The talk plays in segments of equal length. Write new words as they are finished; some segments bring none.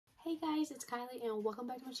guys, it's Kylie and welcome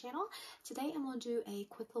back to my channel. Today I'm going to do a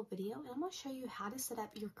quick little video and I'm going to show you how to set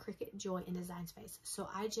up your Cricut Joy in Design Space. So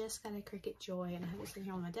I just got a Cricut Joy and I have it sitting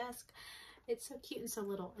here on my desk. It's so cute and so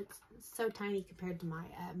little. It's so tiny compared to my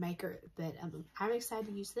maker, but I'm excited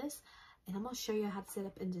to use this. And I'm going to show you how to set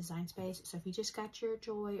up in Design Space. So if you just got your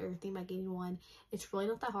Joy or think about getting one, it's really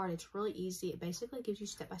not that hard. It's really easy. It basically gives you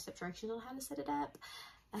step-by-step directions on how to set it up.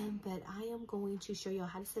 But I am going to show you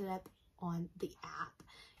how to set it up on the app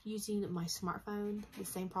using my smartphone. The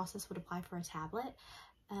same process would apply for a tablet.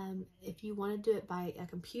 If you want to do it by a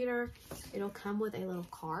computer, it'll come with a little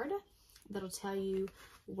card that'll tell you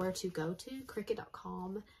where to go to,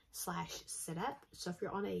 cricut.com/setup. So if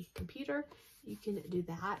you're on a computer, you can do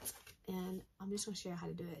that. And I'm just going to show you how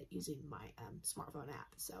to do it using my smartphone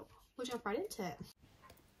app. So we'll jump right into it.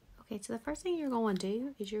 Okay, so the first thing you're going to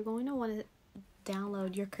do is you're going to want to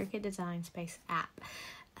download your Cricut Design Space app.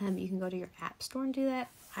 You can go to your app store and do that.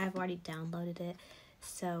 I've already downloaded it.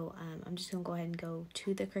 So I'm just going to go ahead and go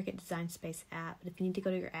to the Cricut Design Space app. But if you need to go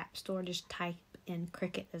to your app store, just type in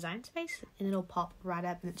Cricut Design Space and it'll pop right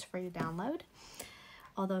up and it's free to download.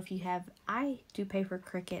 Although if you have, I do pay for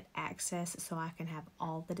Cricut Access so I can have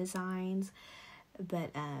all the designs. But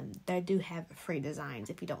they do have free designs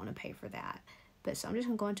if you don't want to pay for that. But so I'm just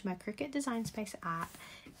going to go into my Cricut Design Space app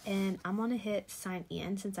and I'm going to hit sign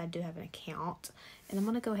in since I do have an account. And I'm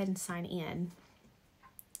going to go ahead and sign in.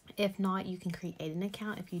 If not, you can create an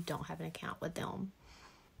account if you don't have an account with them.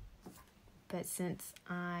 But since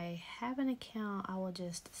I have an account, I will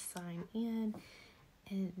just sign in.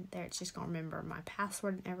 And there it's just going to remember my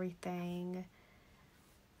password and everything.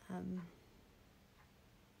 Let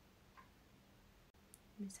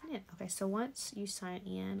me sign in. Okay, so once you sign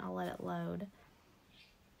in, I'll let it load.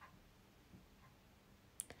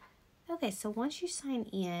 Okay, so once you sign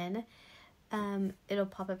in, it'll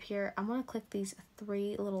pop up here. I'm going to click these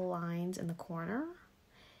three little lines in the corner.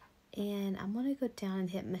 And I'm going to go down and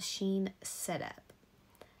hit Machine Setup.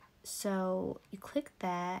 So you click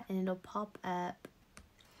that and it'll pop up.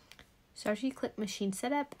 So after you click Machine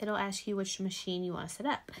Setup, it'll ask you which machine you want to set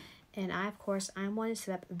up. And I, of course, I'm going to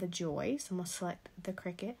set up the Joy. So I'm going to select the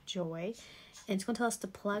Cricut Joy. And it's going to tell us to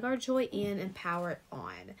plug our Joy in and power it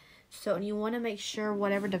on. So you want to make sure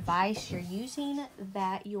whatever device you're using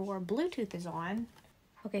that your Bluetooth is on.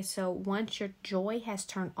 Okay, so once your Joy has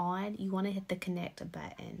turned on, you want to hit the connect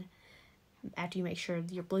button. After you make sure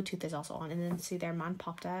your Bluetooth is also on. And then see there, mine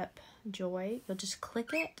popped up, Joy. You'll just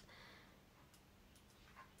click it.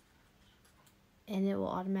 And it will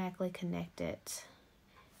automatically connect it.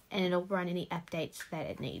 And it'll run any updates that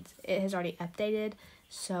it needs. It has already updated.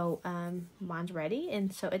 So mine's ready,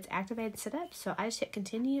 and so it's activated and set up. So I just hit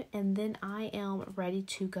continue, and then I am ready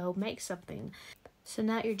to go make something. So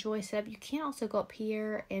now your Joy set up. You can also go up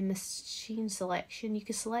here in machine selection. You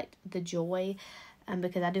can select the Joy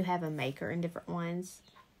because I do have a maker in different ones.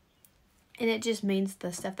 And it just means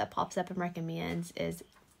the stuff that pops up and recommends is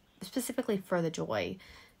specifically for the Joy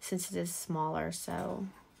since it is smaller. So.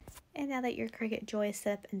 And now that your Cricut Joy is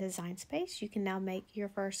set up in Design Space, you can now make your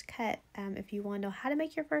first cut. If you want to know how to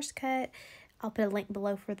make your first cut, I'll put a link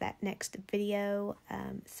below for that next video.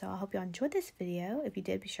 So I hope you all enjoyed this video. If you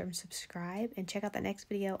did, be sure to subscribe and check out the next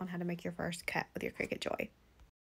video on how to make your first cut with your Cricut Joy.